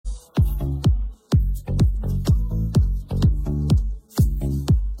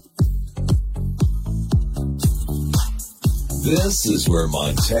This is where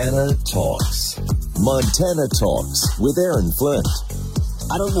Montana talks. Montana Talks with Aaron Flint.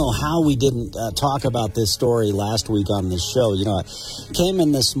 I don't know how we didn't talk about this story last week on the show. You know, I came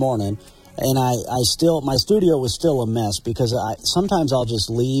in this morning and my studio was still a mess because sometimes I'll just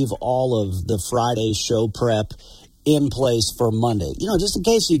leave all of the Friday show prep in place for Monday. You know, just in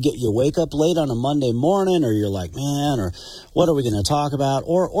case you wake up late on a Monday morning, or you're like, man, or what are we going to talk about?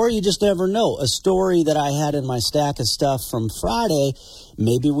 Or you just never know. A story that I had in my stack of stuff from Friday,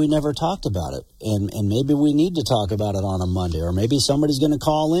 maybe we never talked about it. And maybe we need to talk about it on a Monday, or maybe somebody's going to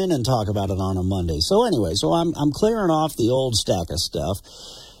call in and talk about it on a Monday. So anyway, I'm clearing off the old stack of stuff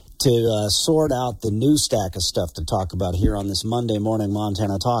to sort out the new stack of stuff to talk about here on this Monday morning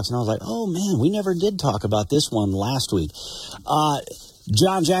Montana Talks. And I was like, oh, man, we never did talk about this one last week.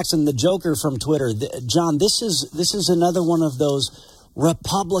 John Jackson, the Joker from Twitter. John, this is another one of those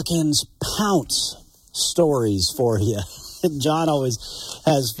Republicans pounce stories for you. John always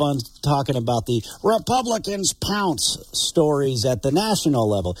has fun talking about the Republicans pounce stories at the national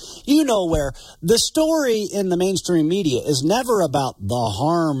level. You know, where the story in the mainstream media is never about the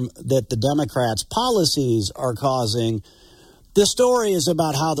harm that the Democrats' policies are causing. The story is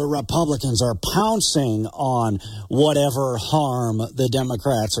about how the Republicans are pouncing on whatever harm the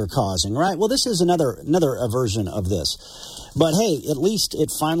Democrats are causing, right? Well, this is another version of this. But hey, at least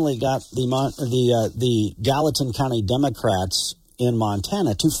it finally got the Gallatin County Democrats in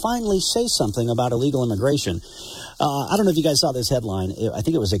Montana to finally say something about illegal immigration. I don't know if you guys saw this headline. I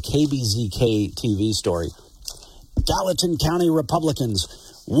think it was a KBZK TV story. Gallatin County Republicans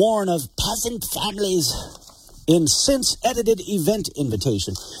warn of peasant families in since-edited event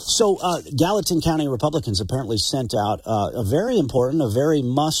invitation. So Gallatin County Republicans apparently sent out a very important, a very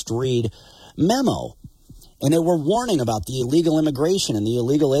must-read memo. And they were warning about the illegal immigration and the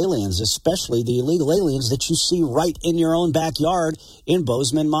illegal aliens, especially the illegal aliens that you see right in your own backyard in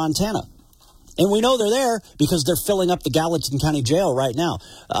Bozeman, Montana. And we know they're there because they're filling up the Gallatin County Jail right now.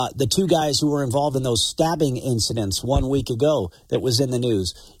 The two guys who were involved in those stabbing incidents 1 week ago that was in the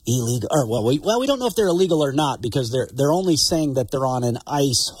news, illegal. We don't know if they're illegal or not because they're only saying that they're on an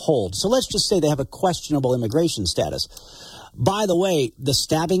ICE hold. So let's just say they have a questionable immigration status. By the way, the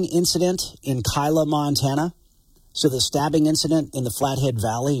stabbing incident in Kyla, Montana, so the stabbing incident in the Flathead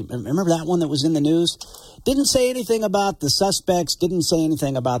Valley, remember that one that was in the news? Didn't say anything about the suspects, didn't say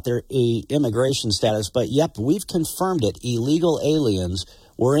anything about their immigration status, but yep, we've confirmed it. Illegal aliens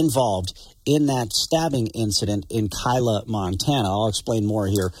were involved in that stabbing incident in Kyla, Montana. I'll explain more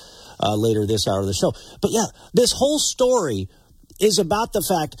here later this hour of the show. But yeah, this whole story is about the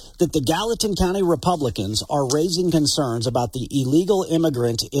fact that the Gallatin County Republicans are raising concerns about the illegal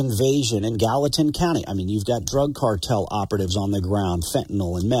immigrant invasion in Gallatin County. I mean, you've got drug cartel operatives on the ground,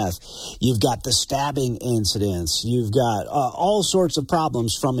 fentanyl and meth. You've got the stabbing incidents. You've got all sorts of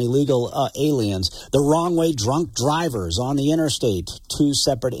problems from illegal aliens. The wrong way drunk drivers on the interstate, 2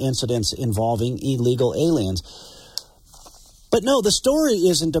 separate incidents involving illegal aliens. But no, the story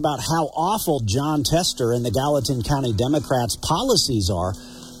isn't about how awful John Tester and the Gallatin County Democrats' policies are.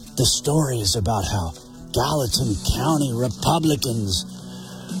 The story is about how Gallatin County Republicans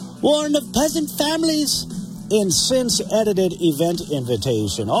warned of peasant families in since-edited event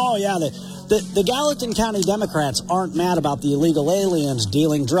invitation. Oh, yeah, the Gallatin County Democrats aren't mad about the illegal aliens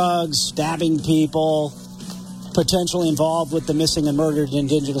dealing drugs, stabbing people, potentially involved with the missing and murdered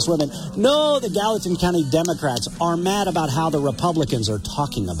indigenous women. No, the Gallatin County Democrats are mad about how the Republicans are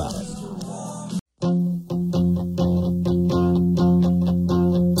talking about it.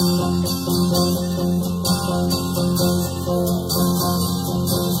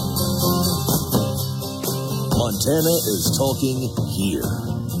 Montana is talking here.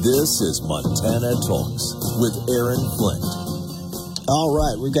 This is Montana Talks with Aaron Flint. All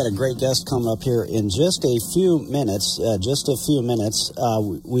right, we've got a great guest coming up here in just a few minutes. We've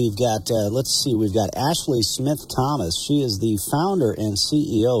got, we've got Ashley Smith-Thomas. She is the founder and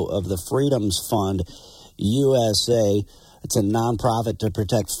CEO of the Freedoms Fund USA. It's a nonprofit to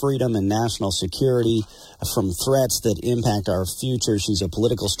protect freedom and national security from threats that impact our future. She's a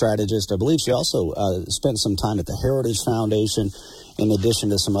political strategist. I believe she also spent some time at the Heritage Foundation in addition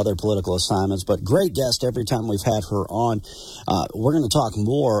to some other political assignments. But great guest every time we've had her on. We're going to talk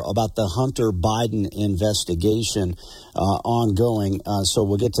more about the Hunter Biden investigation ongoing. So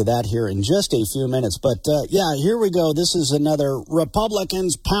we'll get to that here in just a few minutes. But yeah, here we go. This is another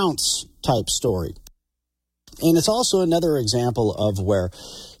Republicans pounce type story. And it's also another example of where,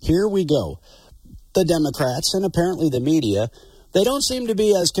 here we go, the Democrats and apparently the media, they don't seem to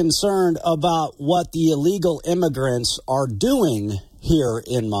be as concerned about what the illegal immigrants are doing here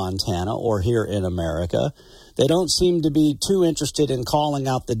in Montana or here in America. They don't seem to be too interested in calling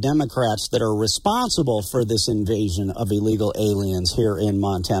out the Democrats that are responsible for this invasion of illegal aliens here in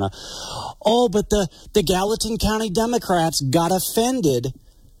Montana. Oh, but the Gallatin County Democrats got offended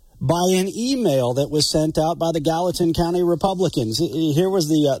by an email that was sent out by the Gallatin County Republicans. Here was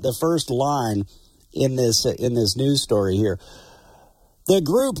the first line in this news story here. The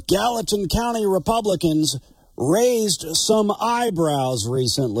group Gallatin County Republicans raised some eyebrows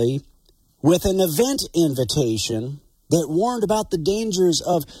recently with an event invitation that warned about the dangers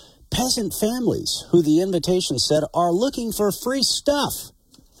of peasant families who the invitation said are looking for free stuff.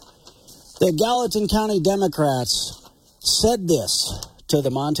 The Gallatin County Democrats said this to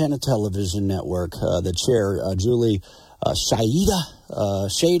the Montana Television Network. The chair, Julie the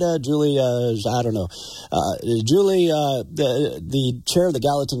chair of the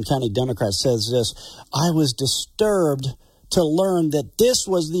Gallatin County Democrats says this: I was disturbed to learn that this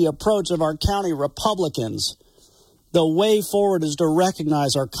was the approach of our county Republicans. The way forward is to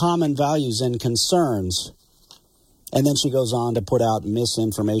recognize our common values and concerns. And then she goes on to put out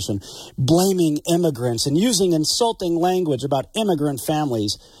misinformation, blaming immigrants and using insulting language about immigrant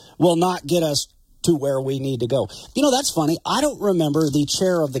families will not get us to where we need to go. You know, that's funny. I don't remember the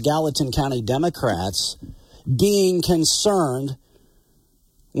chair of the Gallatin County Democrats being concerned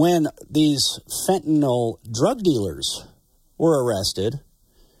when these fentanyl drug dealers were arrested,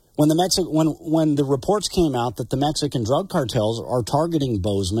 when the reports came out that the Mexican drug cartels are targeting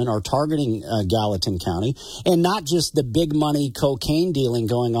Bozeman, are targeting Gallatin County, and not just the big money cocaine dealing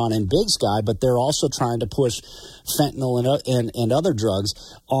going on in Big Sky, but they're also trying to push fentanyl and other drugs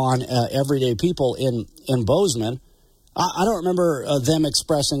on everyday people in Bozeman. I don't remember them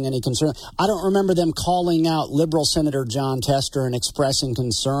expressing any concern. I don't remember them calling out Liberal Senator John Tester and expressing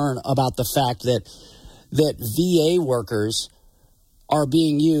concern about the fact that VA workers are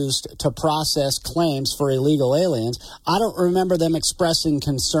being used to process claims for illegal aliens. I don't remember them expressing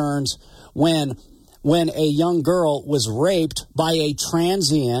concerns when a young girl was raped by a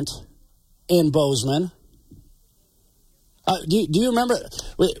transient in Bozeman. Do you remember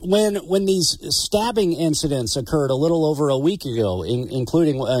when these stabbing incidents occurred a little over a week ago,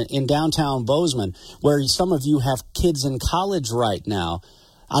 including in downtown Bozeman, where some of you have kids in college right now?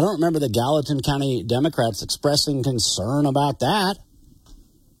 I don't remember the Gallatin County Democrats expressing concern about that.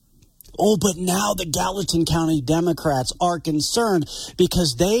 Oh, but now the Gallatin County Democrats are concerned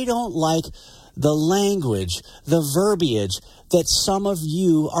because they don't like the language, the verbiage that some of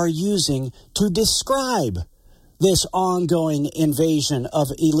you are using to describe this ongoing invasion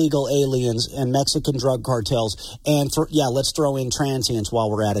of illegal aliens and Mexican drug cartels. And let's throw in transients while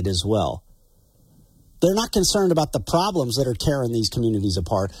we're at it as well. They're not concerned about the problems that are tearing these communities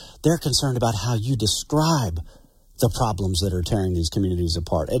apart. They're concerned about how you describe the problems that are tearing these communities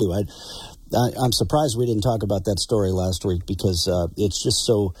apart. Anyway, I'm surprised we didn't talk about that story last week because it's just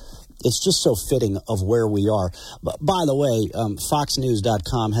so fitting of where we are. But by the way,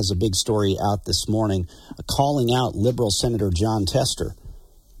 FoxNews.com has a big story out this morning calling out Liberal Senator John Tester.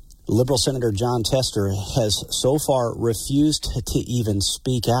 Liberal Senator John Tester has so far refused to even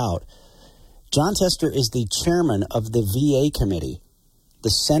speak out. John Tester is the chairman of the VA committee, the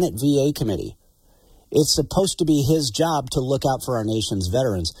Senate VA committee. It's supposed to be his job to look out for our nation's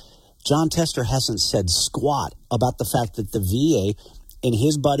veterans. John Tester hasn't said squat about the fact that the VA in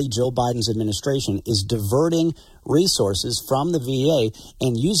his buddy Joe Biden's administration is diverting resources from the VA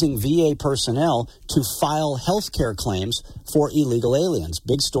and using VA personnel to file health care claims for illegal aliens.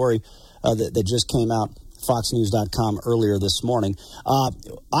 Big story that just came out, FoxNews.com, earlier this morning.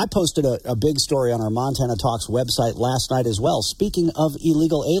 I posted a big story on our Montana Talks website last night as well. Speaking of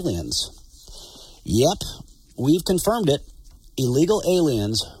illegal aliens, yep, we've confirmed it. Illegal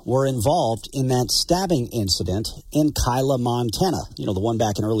aliens were involved in that stabbing incident in Kyla, Montana, the one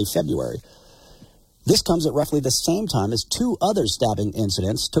back in early February. This comes at roughly the same time as two other stabbing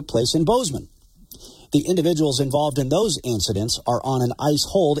incidents took place in Bozeman. The individuals involved in those incidents are on an ICE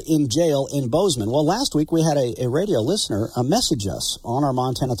hold in jail in Bozeman. Well, last week we had a radio listener message us on our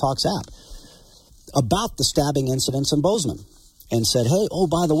Montana Talks app about the stabbing incidents in Bozeman and said, hey, oh,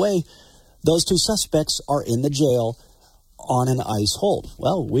 by the way, those two suspects are in the jail on an ICE hold.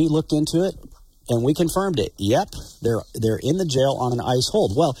 Well, we looked into it and we confirmed it. Yep, they're in the jail on an ICE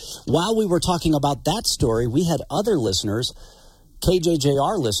hold. Well, while we were talking about that story, we had other listeners,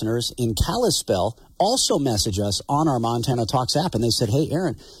 KJJR listeners in Kalispell, also message us on our Montana Talks app, and they said, hey,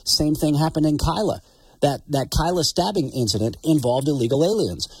 Aaron, same thing happened in Kyla. That Kyla stabbing incident involved illegal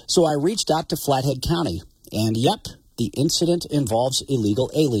aliens. So I reached out to Flathead County, and yep, the incident involves illegal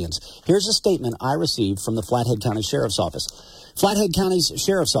aliens. Here's a statement I received from the Flathead County Sheriff's Office. Flathead County's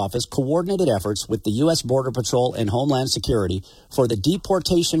Sheriff's Office coordinated efforts with the U.S. Border Patrol and Homeland Security for the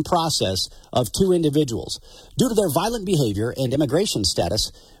deportation process of 2 individuals. Due to their violent behavior and immigration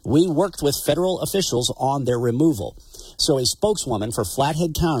status, we worked with federal officials on their removal. So a spokeswoman for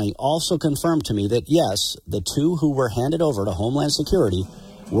Flathead County also confirmed to me that, yes, the 2 who were handed over to Homeland Security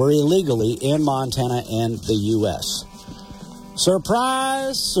were illegally in Montana and the U.S.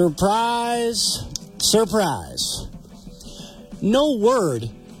 Surprise, surprise, surprise. No word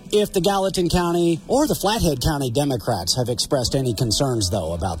if the Gallatin County or the Flathead County Democrats have expressed any concerns,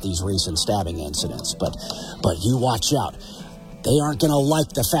 though, about these recent stabbing incidents. But you watch out. They aren't going to like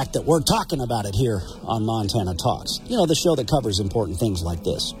the fact that we're talking about it here on Montana Talks. You know, the show that covers important things like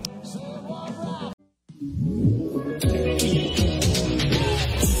this.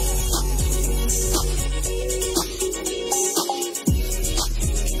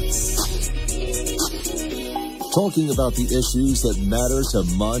 Talking about the issues that matter to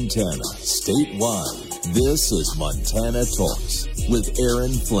Montana statewide. This is Montana Talks with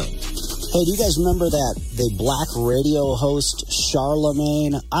Aaron Flynn. Hey, do you guys remember the black radio host,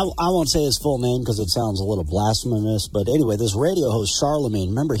 Charlemagne? I won't say his full name because it sounds a little blasphemous, but anyway, this radio host,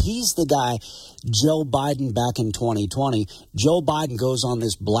 Charlemagne, remember, he's the guy, Joe Biden, back in 2020. Joe Biden goes on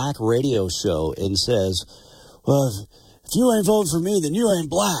this black radio show and says, well, if you ain't voting for me, then you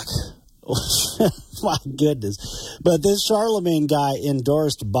ain't black. My goodness. But this Charlemagne guy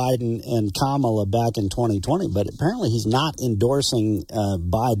endorsed Biden and Kamala back in 2020, but apparently he's not endorsing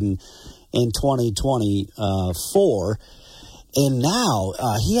Biden in 2024. And now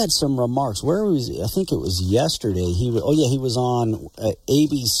he had some remarks. Where was he? I think it was yesterday. He was on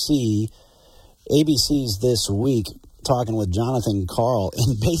ABC's This Week talking with Jonathan Karl,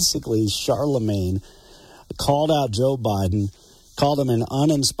 and basically Charlemagne called out Joe Biden, called him an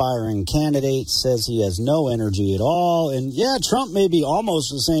uninspiring candidate, says he has no energy at all. And, yeah, Trump may be almost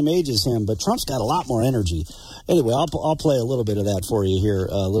the same age as him, but Trump's got a lot more energy. Anyway, I'll play a little bit of that for you here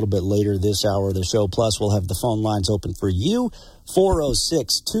a little bit later this hour of the show. Plus, we'll have the phone lines open for you,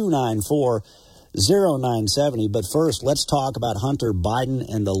 406-294-0970. But first, let's talk about Hunter Biden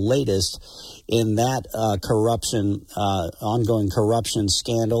and the latest in that ongoing corruption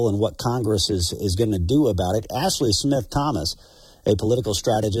scandal and what Congress is going to do about it. Ashley Smith Thomas, a political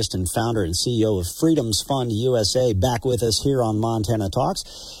strategist and founder and CEO of Freedom's Fund USA, back with us here on Montana Talks.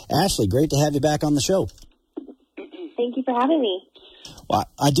 Ashley, great to have you back on the show. Thank you for having me. Well,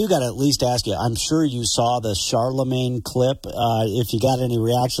 I do got to at least ask you, I'm sure you saw the Charlemagne clip. If you got any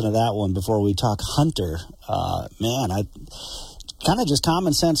reaction to that one before we talk Hunter, man, kind of just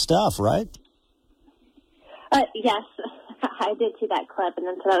common sense stuff, right? Yes, I did see that clip, and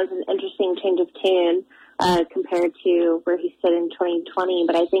then so that was an interesting change of tune compared to where he stood in 2020.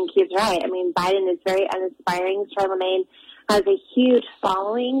 But I think he's right. I mean, Biden is very uninspiring. Charlemagne has a huge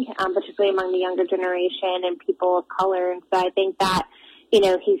following, particularly among the younger generation and people of color. And so I think that,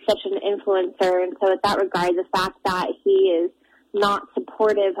 he's such an influencer. And so in that regard, the fact that he is not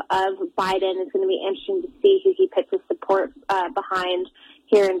supportive of Biden is going to be interesting to see who he puts his support behind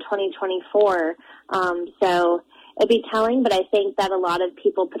here in 2024. So it'd be telling, but I think that a lot of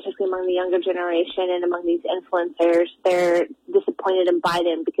people, particularly among the younger generation and among these influencers, they're disappointed in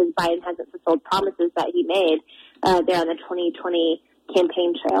Biden because Biden hasn't fulfilled promises that he made there on the 2020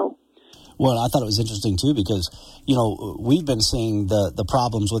 campaign trail. Well, I thought it was interesting, too, because, we've been seeing the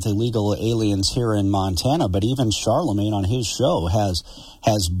problems with illegal aliens here in Montana, but even Charlemagne on his show has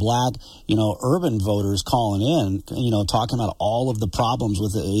black, urban voters calling in, talking about all of the problems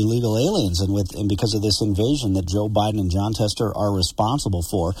with the illegal aliens and because of this invasion that Joe Biden and John Tester are responsible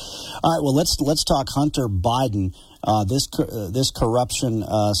for. All right, well, let's talk Hunter Biden. This corruption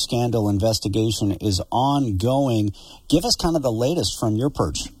scandal investigation is ongoing. Give us kind of the latest from your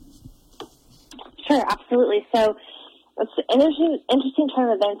perch. Sure, absolutely. So it's an interesting turn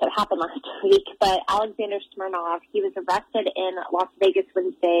of events that happened last week, but Alexander Smirnov, he was arrested in Las Vegas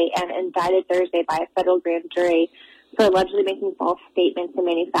Wednesday and indicted Thursday by a federal grand jury for allegedly making false statements and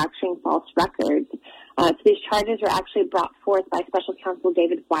manufacturing false records. So these charges were actually brought forth by Special Counsel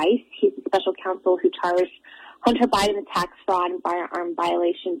David Weiss. He's the special counsel who charged Hunter Biden with tax fraud and firearm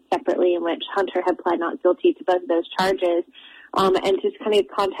violations separately, in which Hunter had pled not guilty to both of those charges. And just kind of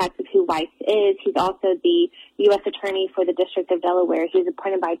context of who Weiss is, he's also the U.S. Attorney for the District of Delaware. He was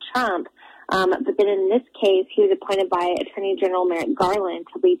appointed by Trump, but then in this case, he was appointed by Attorney General Merrick Garland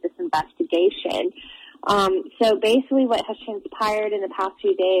to lead this investigation. So basically what has transpired in the past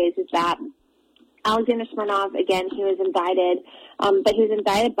few days is that Alexander Smirnov, again, he was indicted, but he was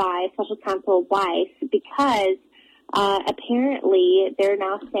indicted by Special Counsel Weiss because Apparently, they're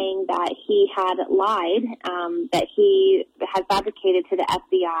now saying that he had lied, that he had fabricated to the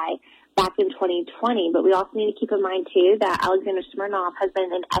FBI back in 2020. But we also need to keep in mind, too, that Alexander Smirnov has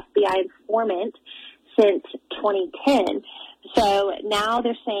been an FBI informant since 2010. So now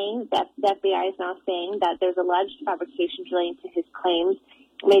they're saying that the FBI is now saying that there's alleged fabrications relating to his claims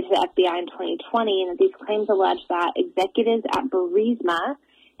made to the FBI in 2020, and that these claims allege that executives at Burisma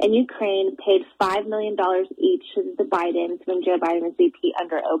in Ukraine paid $5 million each to the Bidens when Joe Biden was VP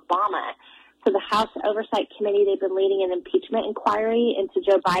under Obama. So the House Oversight Committee, they've been leading an impeachment inquiry into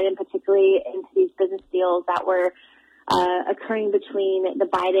Joe Biden, particularly into these business deals that were occurring between the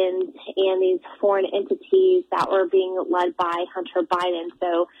Bidens and these foreign entities that were being led by Hunter Biden.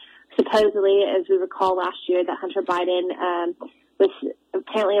 So supposedly, as we recall last year, that Hunter Biden was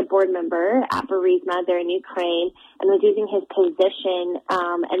apparently a board member at Burisma there in Ukraine and was using his position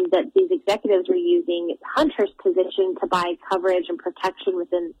and that these executives were using Hunter's position to buy coverage and protection with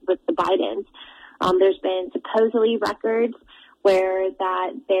the Bidens. There's been supposedly records where that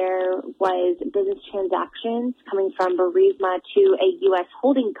there was business transactions coming from Burisma to a U.S.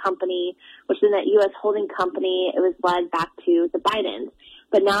 holding company, which then that U.S. holding company, it was led back to the Bidens.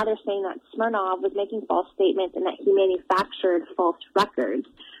 But now they're saying that Smirnov was making false statements and that he manufactured false records.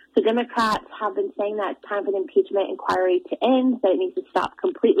 So Democrats have been saying that it's time for the impeachment inquiry to end, that it needs to stop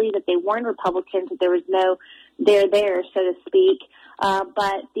completely, that they warned Republicans that there was no there, so to speak.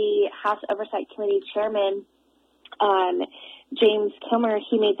 But the House Oversight Committee chairman, James Kilmer,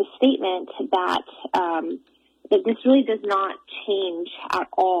 he made the statement that that this really does not change at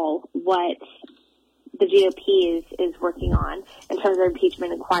all what the GOP is working on in terms of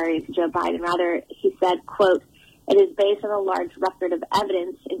impeachment inquiry to Joe Biden. Rather, he said, quote, "It is based on a large record of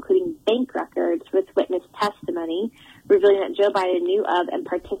evidence, including bank records with witness testimony, revealing that Joe Biden knew of and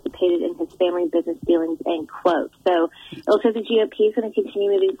participated in his family business dealings," end quote. So it looks like the GOP is going to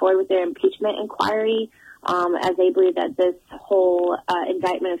continue moving forward with their impeachment inquiry, as they believe that this whole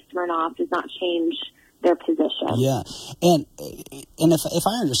indictment of Smirnov does not change their position. Yeah, and if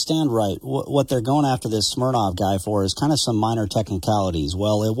I understand right, what they're going after this Smirnov guy for is kind of some minor technicalities.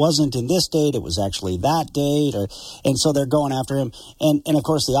 Well, it wasn't in this date; it was actually that date, and so they're going after him. And of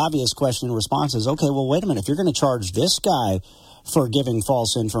course, the obvious question in response is, okay, well, wait a minute. If you're going to charge this guy for giving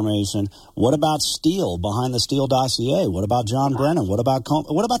false information, what about Steele behind the Steele dossier? What about John Brennan? What about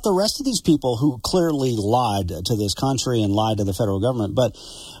the rest of these people who clearly lied to this country and lied to the federal government? But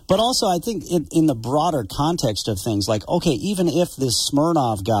also, I think in the broader context of things, like, okay, even if this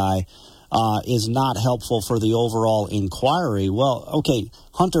Smirnov guy is not helpful for the overall inquiry, well, okay,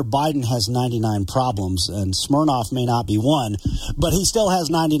 Hunter Biden has 99 problems, and Smirnov may not be one, but he still has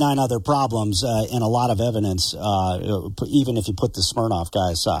 99 other problems and a lot of evidence, even if you put the Smirnov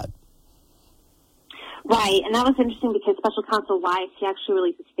guy aside. Right, and that was interesting because Special Counsel Weiss, he actually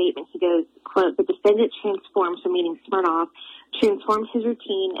released a statement. He goes, quote, "The defendant transforms from meeting Smirnov, transformed his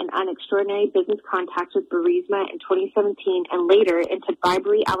routine and extraordinary business contacts with Burisma in 2017 and later into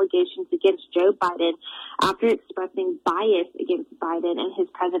bribery allegations against Joe Biden after expressing bias against Biden and his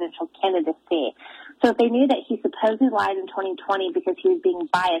presidential candidacy." So if they knew that he supposedly lied in 2020 because he was being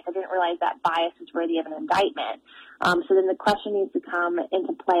biased, I didn't realize that bias was worthy of an indictment. So then the question needs to come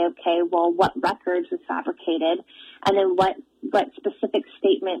into play, okay, well, what records was fabricated? And then what specific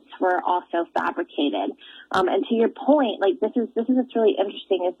statements were also fabricated? And to your point, like this is what's really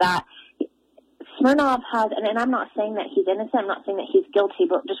interesting is that Smirnov has, and I'm not saying that he's innocent, I'm not saying that he's guilty,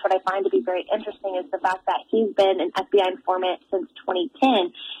 but just what I find to be very interesting is the fact that he's been an FBI informant since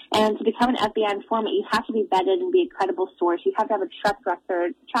 2010. And to become an FBI informant, you have to be vetted and be a credible source. You have to have a track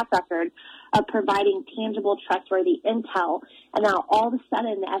record of providing tangible, trustworthy intel. And now all of a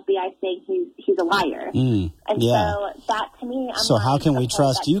sudden the FBI is saying he's a liar. So that to me, so how can we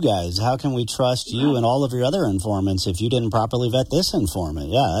trust you guys? How can we trust you and all of your other informants if you didn't properly vet this informant?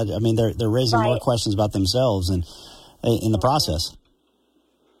 Yeah, I mean, they're raising more questions about themselves and in the process.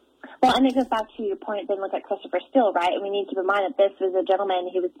 Well, and it goes back to your point, then look at Christopher Steele, right? And we need to keep in mind that this was a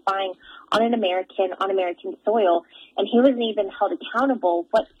gentleman who was spying on American soil, and he wasn't even held accountable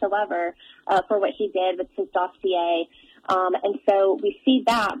whatsoever for what he did with his dossier. And so we see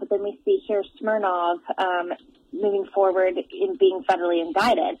that, but then we see here Smirnov moving forward in being federally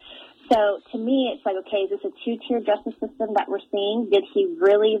indicted. So to me, it's like, okay, is this a two-tier justice system that we're seeing? Did he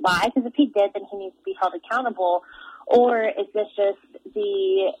really lie? Because if he did, then he needs to be held accountable. Or is this just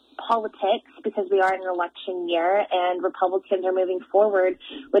the politics because we are in an election year and Republicans are moving forward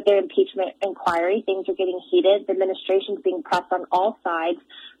with their impeachment inquiry? Things are getting heated. The administration's being pressed on all sides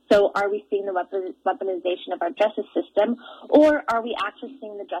So are we seeing the weaponization of our justice system, or are we actually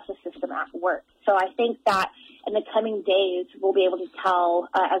seeing the justice system at work? So I think that in the coming days, we'll be able to tell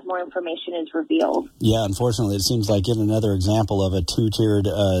as more information is revealed. Yeah, unfortunately, it seems like yet another example of a two-tiered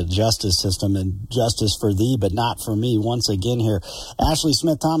justice system, and justice for thee, but not for me once again here. Ashley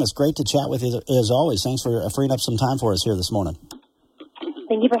Smith-Thomas, great to chat with you as always. Thanks for freeing up some time for us here this morning.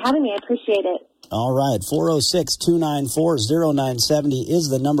 Thank you for having me. I appreciate it. All right, 406-294-0970 is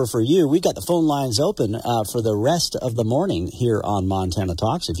the number for you. We've got the phone lines open for the rest of the morning here on Montana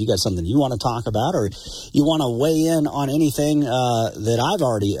Talks. If you got something you want to talk about or you want to weigh in on anything that I've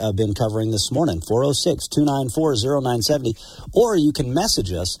already been covering this morning, 406-294-0970, or you can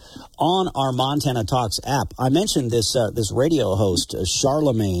message us on our Montana Talks app. I mentioned this radio host,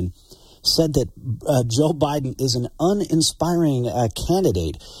 Charlemagne, said that Joe Biden is an uninspiring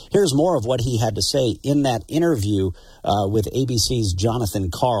candidate. Here's more of what he had to say in that interview with ABC's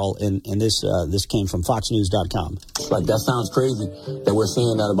Jonathan Karl, and this came from FoxNews.com. Like, that sounds crazy that we're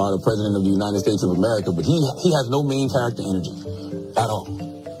saying that about a president of the United States of America, but he has no main character energy at all.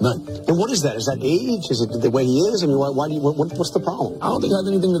 None. And what is that? Is that age? Is it the way he is? I mean, what's the problem? I don't think it has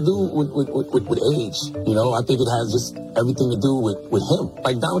anything to do with age. You know, I think it has just everything to do with him.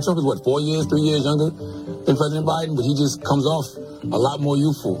 Like, Donald Trump is, 3 years younger than President Biden, but he just comes off a lot more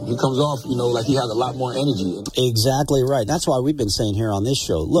youthful. He comes off, like he has a lot more energy. Exactly right. That's why we've been saying here on this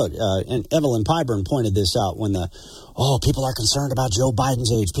show, look, and Evelyn Pyburn pointed this out when people are concerned about Joe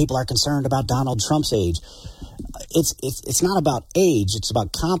Biden's age. People are concerned about Donald Trump's age. It's not about age. It's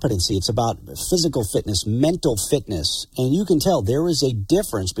about competency. It's about physical fitness, mental fitness. And you can tell there is a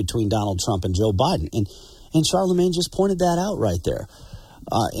difference between Donald Trump and Joe Biden. And Charlemagne just pointed that out right there.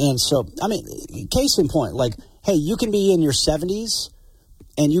 And so, I mean, case in point, like, hey, you can be in your 70s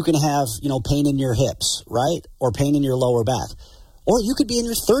and you can have, pain in your hips, right? Or pain in your lower back. Or you could be in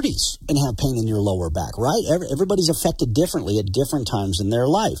your 30s and have pain in your lower back, right? Everybody's affected differently at different times in their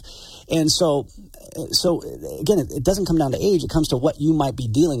life. And so again, it doesn't come down to age. It comes to what you might be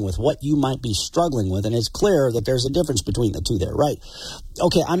dealing with, what you might be struggling with. And it's clear that there's a difference between the two there, right?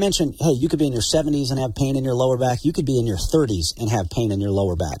 Okay, I mentioned, hey, you could be in your 70s and have pain in your lower back. You could be in your 30s and have pain in your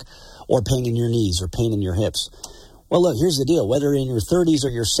lower back, or pain in your knees, or pain in your hips. Well, look, here's the deal. Whether in your 30s or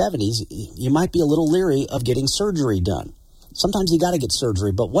your 70s, you might be a little leery of getting surgery done. Sometimes you got to get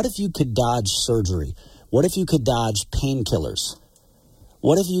surgery, but what if you could dodge surgery? What if you could dodge painkillers?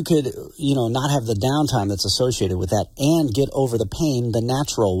 What if you could, not have the downtime that's associated with that and get over the pain the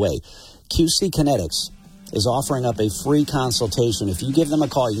natural way? QC Kinetics is offering up a free consultation. If you give them a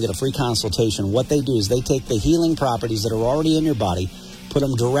call, you can get a free consultation. What they do is they take the healing properties that are already in your body, put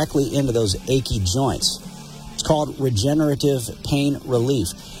them directly into those achy joints. It's called regenerative pain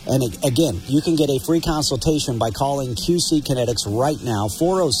relief. And again, you can get a free consultation by calling QC Kinetics right now,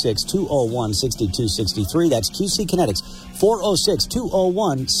 406-201-6263. That's QC Kinetics,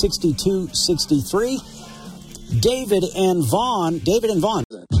 406-201-6263. David and Vaughn.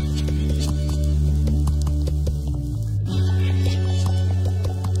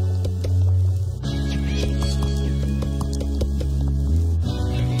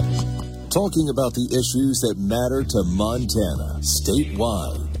 Talking about the issues that matter to Montana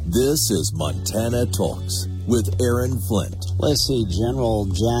statewide. This is Montana Talks with Aaron Flint. Let's see, General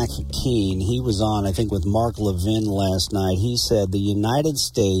Jack Keane, he was on, I think, with Mark Levin last night. He said the United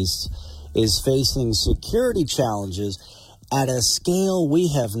States is facing security challenges at a scale we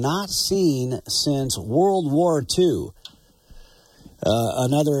have not seen since World War II.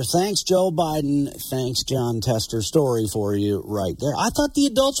 Another thanks, Joe Biden, thanks, John Tester story for you right there. I thought the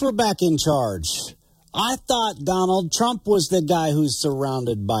adults were back in charge. I thought Donald Trump was the guy who's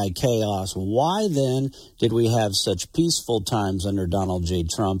surrounded by chaos. Why then did we have such peaceful times under Donald J.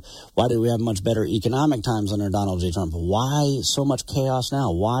 Trump? Why did we have much better economic times under Donald J. Trump? Why so much chaos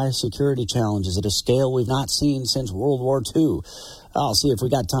now? Why security challenges at a scale we've not seen since World War II? I'll see if we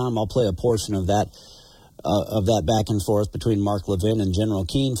got time. I'll play a portion of that back and forth between Mark Levin and General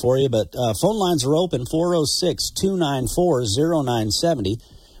Keane for you. But phone lines are open, 406-294-0970.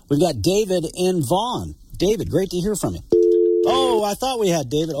 We've got David in Vaughn. David, great to hear from you. Oh, I thought we had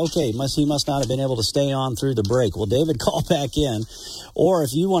David. Okay, he must not have been able to stay on through the break. Well, David, call back in. Or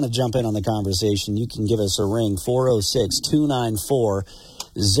if you want to jump in on the conversation, you can give us a ring,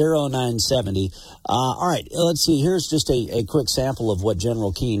 406-294-0970. All right, let's see. Here's just a quick sample of what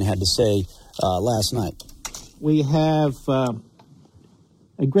General Keane had to say last night. We have a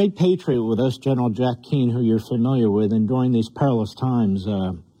great patriot with us, General Jack Keane, who you're familiar with, and during these perilous times,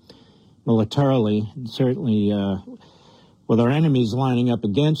 militarily, certainly with our enemies lining up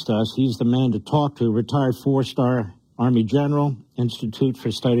against us, he's the man to talk to, retired 4-star Army general Institute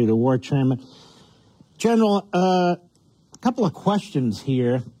for Study of the War Chairman. General, a couple of questions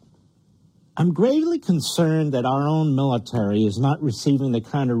here. I'm gravely concerned that our own military is not receiving the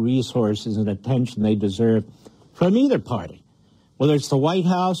kind of resources and attention they deserve from either party. Whether it's the White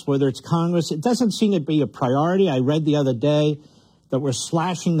House, whether it's Congress, it doesn't seem to be a priority. I read the other day that we're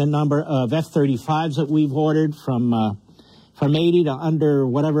slashing the number of F-35s that we've ordered from 80 to under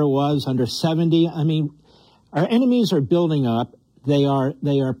whatever it was, under 70. I mean, our enemies are building up. They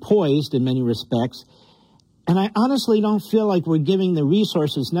are poised in many respects. And I honestly don't feel like we're giving the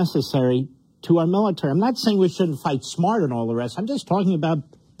resources necessary to our military. I'm not saying we shouldn't fight smart and all the rest. I'm just talking about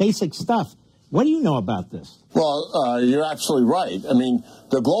basic stuff. What do you know about this? Well, you're absolutely right. I mean,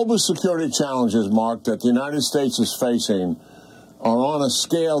 the global security challenges, Mark, that the United States is facing are on a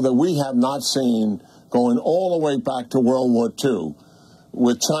scale that we have not seen going all the way back to World War II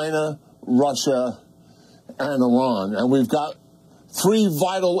with China, Russia, and Iran. And we've got three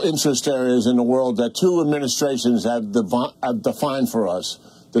vital interest areas in the world that two administrations have defined for us.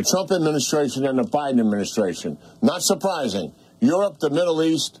 The Trump administration and the Biden administration. Not surprising. Europe, the Middle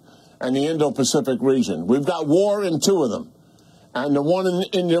East, and the Indo-Pacific region. We've got war in two of them. And the one in the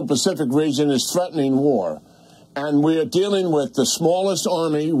Indo-Pacific region is threatening war. And we are dealing with the smallest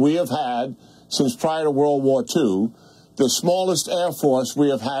army we have had since prior to World War II, the smallest air force we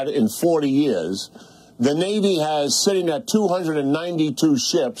have had in 40 years. The Navy has sitting at 292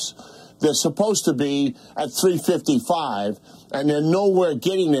 ships. They're supposed to be at 355, and they're nowhere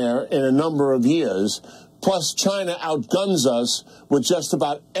getting there in a number of years. Plus, China outguns us with just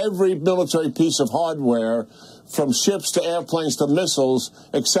about every military piece of hardware, from ships to airplanes to missiles,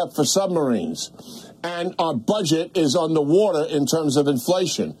 except for submarines. And our budget is underwater in terms of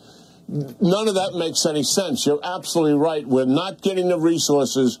inflation. None of that makes any sense. You're absolutely right. We're not getting the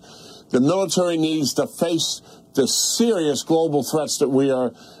resources the military needs to face the serious global threats that we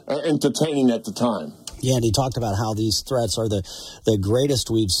are entertaining at the time. Yeah, and he talked about how these threats are the greatest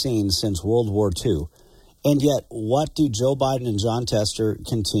we've seen since World War II. And yet, what do Joe Biden and John Tester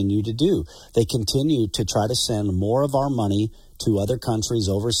continue to do? They continue to try to send more of our money to other countries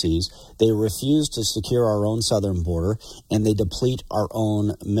overseas. They refuse to secure our own southern border, and they deplete our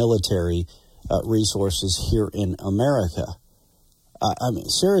own military resources here in America. I mean,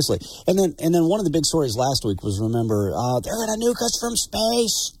 seriously. And then one of the big stories last week was, remember, they're going to nuke us from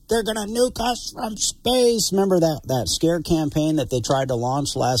space. They're going to nuke us from space. Remember that scare campaign that they tried to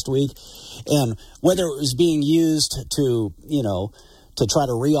launch last week? And whether it was being used to try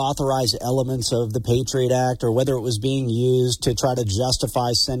to reauthorize elements of the Patriot Act, or whether it was being used to try to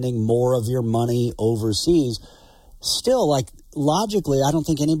justify sending more of your money overseas, still, like, logically, I don't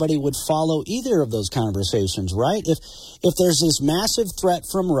think anybody would follow either of those conversations, right? If there's this massive threat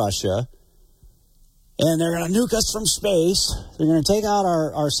from Russia, and they're going to nuke us from space, they're going to take out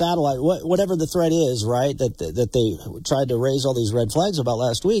our satellite, whatever the threat is, right, that they tried to raise all these red flags about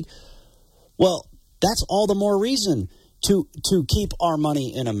last week, well, that's all the more reason to keep our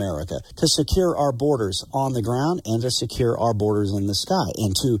money in America, to secure our borders on the ground and to secure our borders in the sky,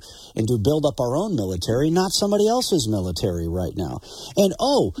 and to build up our own military, not somebody else's military right now. And,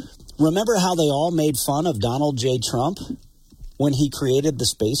 remember how they all made fun of Donald J. Trump when he created the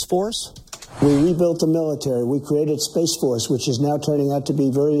Space Force? We rebuilt the military. We created Space Force, which is now turning out to be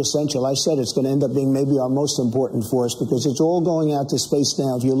very essential. I said it's going to end up being maybe our most important force, because it's all going out to space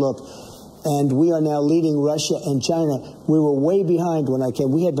now, if you look. And we are now leading Russia and China. We were way behind when I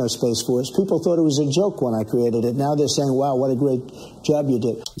came. We had no Space Force. People thought it was a joke when I created it. Now they're saying, wow, what a great job you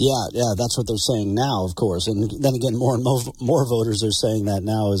did. Yeah, that's what they're saying now, of course. And then again, more and more voters are saying that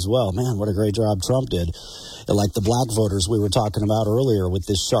now as well. Man, what a great job Trump did. Like the black voters we were talking about earlier with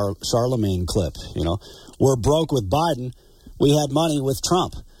this Charlemagne clip. We're broke with Biden. We had money with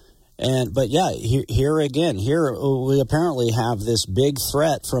Trump. But yeah, here we apparently have this big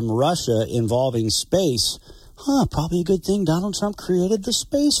threat from Russia involving space. Probably a good thing Donald Trump created the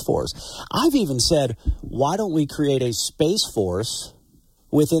Space Force. I've even said, why don't we create a Space Force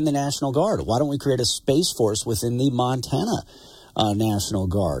within the National Guard? Why don't we create a Space Force within the Montana National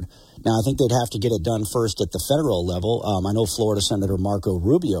Guard? Now, I think they'd have to get it done first at the federal level. I know Florida Senator Marco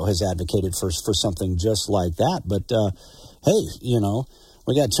Rubio has advocated for something just like that. But, hey,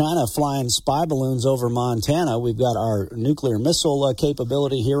 we got China flying spy balloons over Montana. We've got our nuclear missile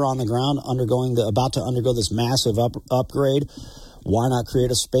capability here on the ground about to undergo this massive upgrade. Why not create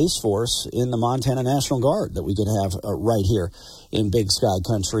a Space Force in the Montana National Guard that we could have right here in Big Sky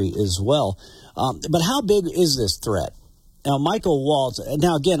Country as well? But how big is this threat? Now, Michael Waltz,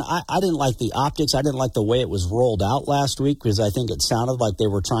 now again, I didn't like the optics. I didn't like the way it was rolled out last week, because I think it sounded like they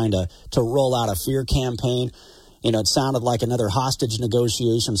were trying to roll out a fear campaign. It sounded like another hostage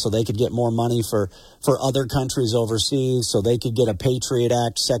negotiation so they could get more money for other countries overseas, so they could get a Patriot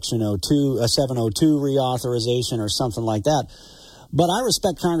Act Section 702 reauthorization or something like that. But I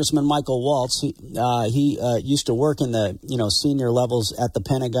respect Congressman Michael Waltz. He used to work in the senior levels at the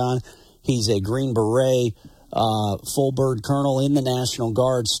Pentagon. He's a Green Beret, full bird colonel in the National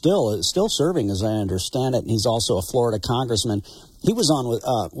Guard, still serving as I understand it. And he's also a Florida congressman. He was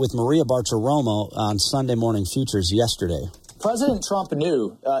on with Maria Bartiromo on Sunday Morning Futures yesterday. President Trump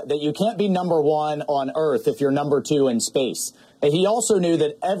knew that you can't be number one on Earth if you're number two in space. And he also knew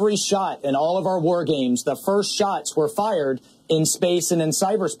that every shot in all of our war games, the first shots were fired in space and in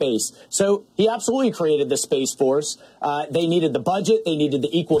cyberspace. So he absolutely created the Space Force. They needed the budget. They needed the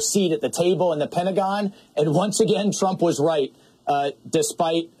equal seat at the table in the Pentagon. And once again, Trump was right.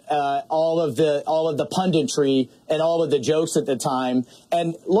 Despite all of the punditry and all of the jokes at the time.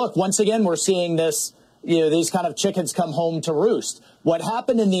 And look, once again, we're seeing this, these kind of chickens come home to roost. What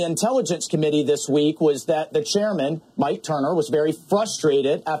happened in the Intelligence Committee this week was that the chairman, Mike Turner, was very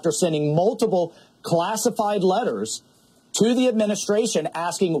frustrated after sending multiple classified letters to the administration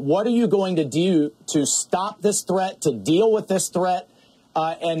asking, what are you going to do to stop this threat, to deal with this threat?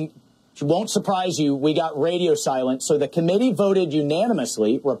 And it won't surprise you, we got radio silence. So the committee voted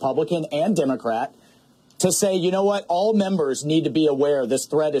unanimously, Republican and Democrat, to say, you know what, all members need to be aware this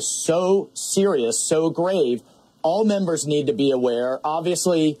threat is so serious, so grave. All members need to be aware.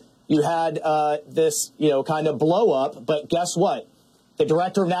 Obviously, you had this, kind of blow up. But guess what? The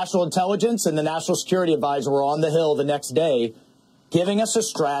Director of National Intelligence and the National Security Advisor were on the Hill the next day giving us a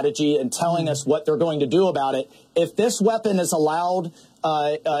strategy and telling us what they're going to do about it. If this weapon is allowed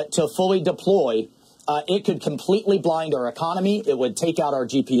to fully deploy, it could completely blind our economy. It would take out our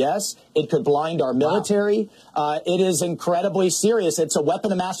GPS. It could blind our military. Wow. It is incredibly serious. It's a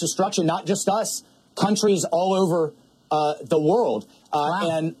weapon of mass destruction, not just us, countries all over the world.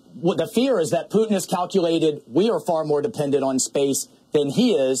 Wow. And what the fear is that Putin has calculated we are far more dependent on space than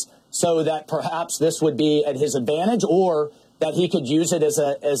he is, so that perhaps this would be at his advantage, or that he could use it as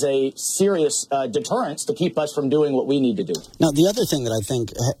a serious deterrence to keep us from doing what we need to do. Now, the other thing that I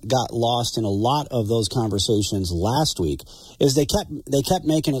think got lost in a lot of those conversations last week is they kept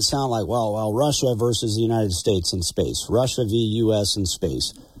making it sound like, well, Russia versus the United States in space, Russia v. U.S. in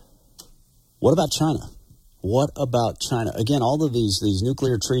space. What about China? What about China? Again, all of these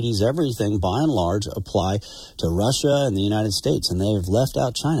nuclear treaties, everything, by and large, apply to Russia and the United States, and they have left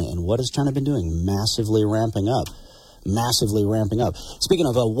out China. And what has China been doing? Massively ramping up. Speaking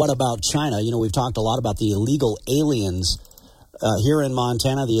of what about China, we've talked a lot about the illegal aliens here in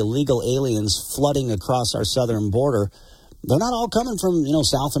Montana, the illegal aliens flooding across our southern border. They're not all coming from,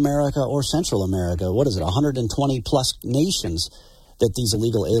 South America or Central America. What is it, 120 plus nations that these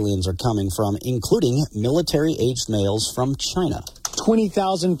illegal aliens are coming from, including military-aged males from China.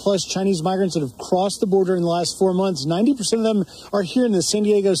 20,000 plus Chinese migrants that have crossed the border in the last 4 months. 90% of them are here in the San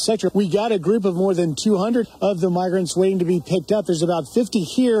Diego sector. We got a group of more than 200 of the migrants waiting to be picked up. There's about 50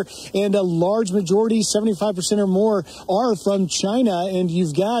 here, and a large majority, 75% or more, are from China. And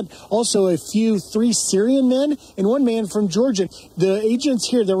you've got also three Syrian men and one man from Georgia. The agents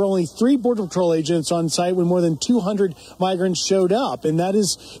here, there were only 3 Border Patrol agents on site when more than 200 migrants showed up. And that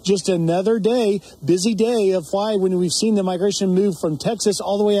is just another busy day of why, when we've seen the migration move from Texas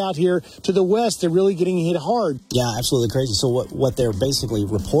all the way out here to the west, they're really getting hit hard. Yeah, absolutely crazy. So what they're basically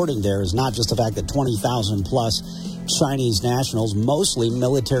reporting there is not just the fact that 20,000 plus Chinese nationals, mostly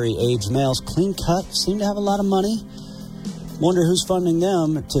military-aged males, clean cut, seem to have a lot of money. Wonder who's funding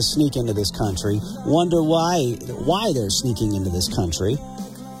them to sneak into this country. Wonder why they're sneaking into this country.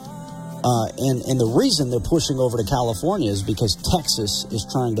 And the reason they're pushing over to California is because Texas is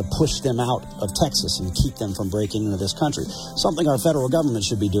trying to push them out of Texas and keep them from breaking into this country. Something our federal government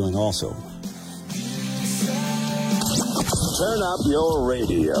should be doing also. Turn up your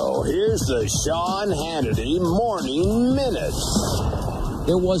radio. Here's the Sean Hannity Morning Minute.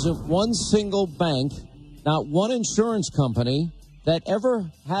 There wasn't one single bank, not one insurance company, that ever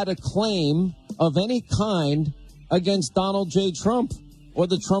had a claim of any kind against Donald J. Trump or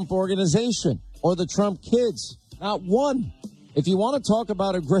the Trump Organization or the Trump kids. Not one. If you want to talk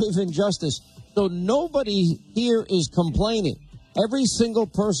about a grave injustice, so nobody here is complaining. Every single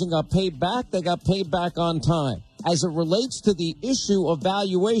person got paid back. They got paid back on time. As it relates to the issue of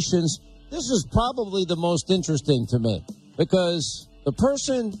valuations, this is probably the most interesting to me, because the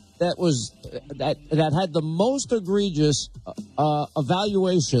person that had the most egregious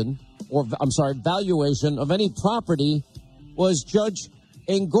valuation of any property was Judge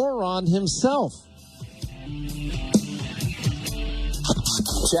Engoron himself.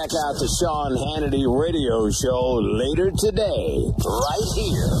 Check out the Sean Hannity radio show later today, right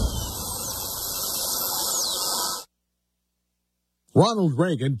here. Ronald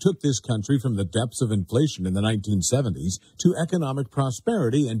Reagan took this country from the depths of inflation in the 1970s to economic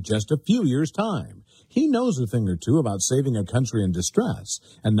prosperity in just a few years' time. He knows a thing or two about saving a country in distress,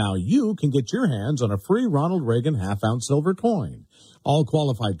 and now you can get your hands on a free Ronald Reagan half-ounce silver coin. All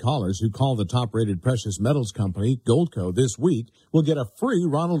qualified callers who call the top-rated precious metals company, Goldco, this week will get a free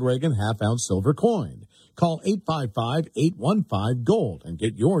Ronald Reagan half-ounce silver coin. Call 855-815-GOLD and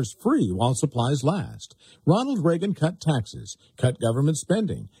get yours free while supplies last. Ronald Reagan cut taxes, cut government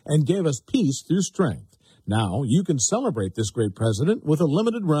spending, and gave us peace through strength. Now you can celebrate this great president with a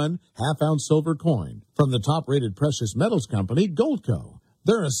limited-run half-ounce silver coin from the top-rated precious metals company, Goldco.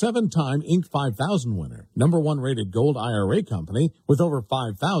 They're a 7-time Inc. 5000 winner, #1 rated gold IRA company with over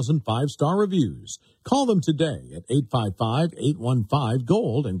 5,000 5-star reviews. Call them today at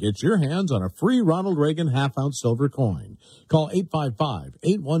 855-815-GOLD and get your hands on a free Ronald Reagan half-ounce silver coin. Call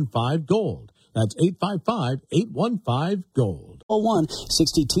 855-815-GOLD. That's 855-815-GOLD.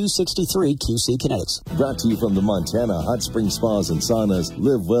 01-6263 QC Kinetics. Brought to you from the Montana Hot Spring Spas and Saunas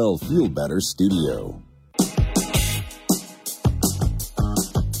Live Well, Feel Better studio.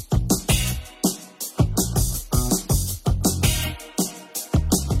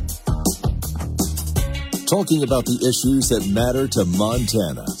 Talking about the issues that matter to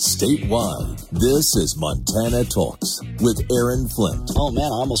Montana statewide. This is Montana Talks with Aaron Flint. Oh,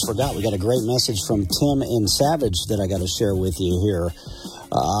 man, I almost forgot. We got a great message from Tim in Savage that I got to share with you here.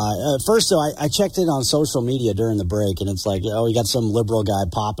 First, though, I checked in on social media during the break, and it's like, oh, you got some liberal guy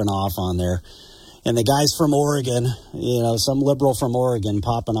popping off on there. And the guy's from Oregon, some liberal from Oregon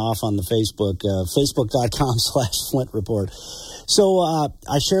popping off on the Facebook, facebook.com/Flint Report. So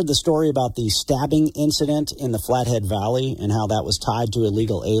I shared the story about the stabbing incident in the Flathead Valley and how that was tied to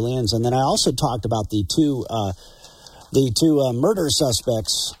illegal aliens. And then I also talked about the two murder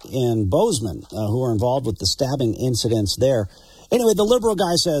suspects in Bozeman who were involved with the stabbing incidents there. Anyway, the liberal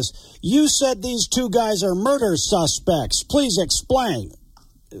guy says, "You said these two guys are murder suspects. Please explain."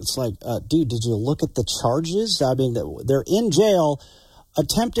 It's like, dude, did you look at the charges? I mean, they're in jail.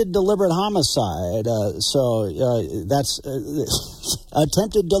 Attempted deliberate homicide. That's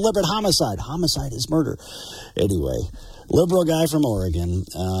attempted deliberate homicide. Homicide is murder. Anyway, liberal guy from Oregon,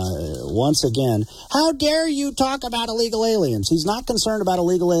 once again, how dare you talk about illegal aliens? He's not concerned about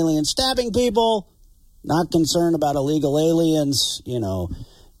illegal aliens stabbing people, not concerned about illegal aliens,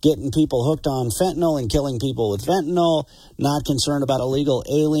 getting people hooked on fentanyl and killing people with fentanyl, not concerned about illegal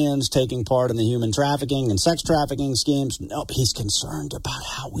aliens taking part in the human trafficking and sex trafficking schemes. Nope, he's concerned about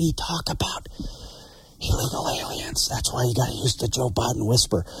how we talk about illegal aliens. That's why you got to use the Joe Biden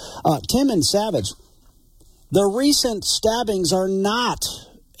whisper. Tim and Savage, the recent stabbings are not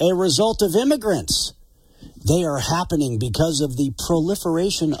a result of immigrants. They are happening because of the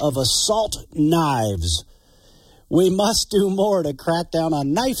proliferation of assault knives. We must do more to crack down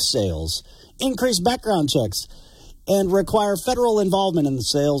on knife sales, increase background checks, and require federal involvement in the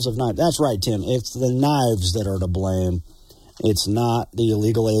sales of knives. That's right, Tim. It's the knives that are to blame. It's not the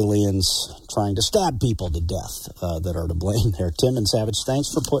illegal aliens trying to stab people to death that are to blame there. Tim and Savage, thanks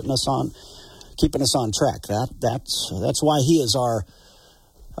for keeping us on track. That's why he is our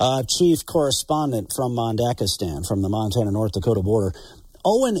chief correspondent from Mondakistan, from the Montana-North Dakota border.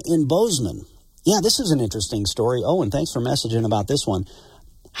 Owen in Bozeman. Yeah, this is an interesting story. Owen, thanks for messaging about this one.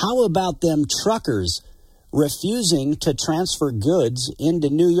 How about them truckers refusing to transfer goods into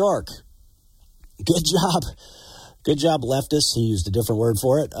New York? Good job. Good job, leftists. He used a different word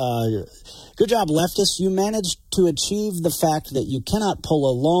for it. Good job, leftists. You managed to achieve the fact that you cannot pull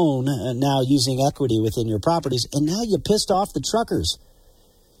a loan now using equity within your properties, and now you pissed off the truckers.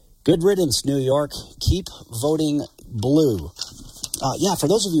 Good riddance, New York. Keep voting blue. For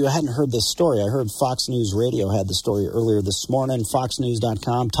those of you who hadn't heard this story, I heard Fox News Radio had the story earlier this morning,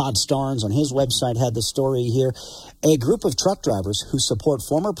 foxnews.com. Todd Starnes on his website had the story here. A group of truck drivers who support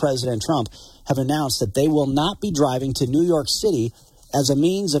former President Trump have announced that they will not be driving to New York City as a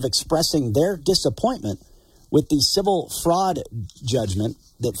means of expressing their disappointment with the civil fraud judgment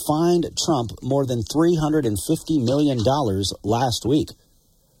that fined Trump more than $350 million last week.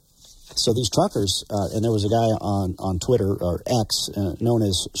 So these truckers, and there was a guy on Twitter, or X, known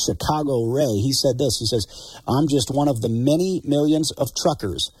as Chicago Ray, he said this. He says, "I'm just one of the many millions of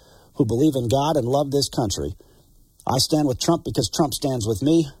truckers who believe in God and love this country. I stand with Trump because Trump stands with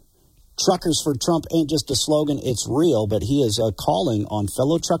me. Truckers for Trump ain't just a slogan, it's real," but he is calling on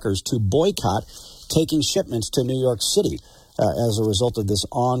fellow truckers to boycott taking shipments to New York City. as a result of this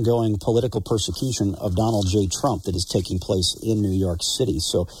ongoing political persecution of Donald J. Trump that is taking place in New York City.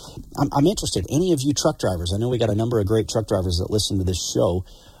 So I'm interested. Any of you truck drivers, I know we got a number of great truck drivers that listen to this show.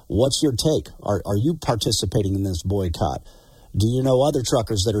 What's your take? Are you participating in this boycott? Do you know other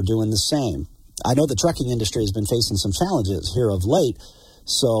truckers that are doing the same? I know the trucking industry has been facing some challenges here of late,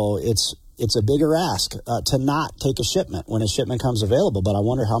 so it's a bigger ask to not take a shipment when a shipment comes available, but I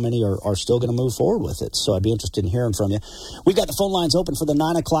wonder how many are still going to move forward with it. So I'd be interested in hearing from you. We got the phone lines open for the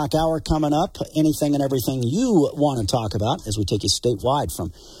 9 o'clock hour coming up. Anything and everything you want to talk about as we take you statewide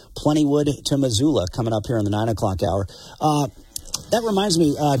from Plentywood to Missoula coming up here in the 9 o'clock hour. That reminds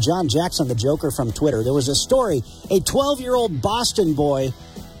me, John Jackson, the Joker from Twitter, there was a story, a 12-year-old Boston boy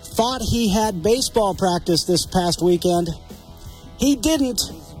thought he had baseball practice this past weekend. He didn't,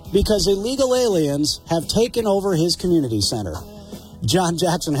 because illegal aliens have taken over his community center. John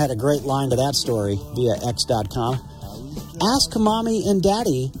Jackson had a great line to that story via X.com. Ask mommy and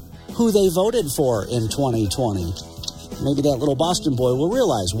daddy who they voted for in 2020. Maybe that little Boston boy will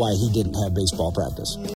realize why he didn't have baseball practice.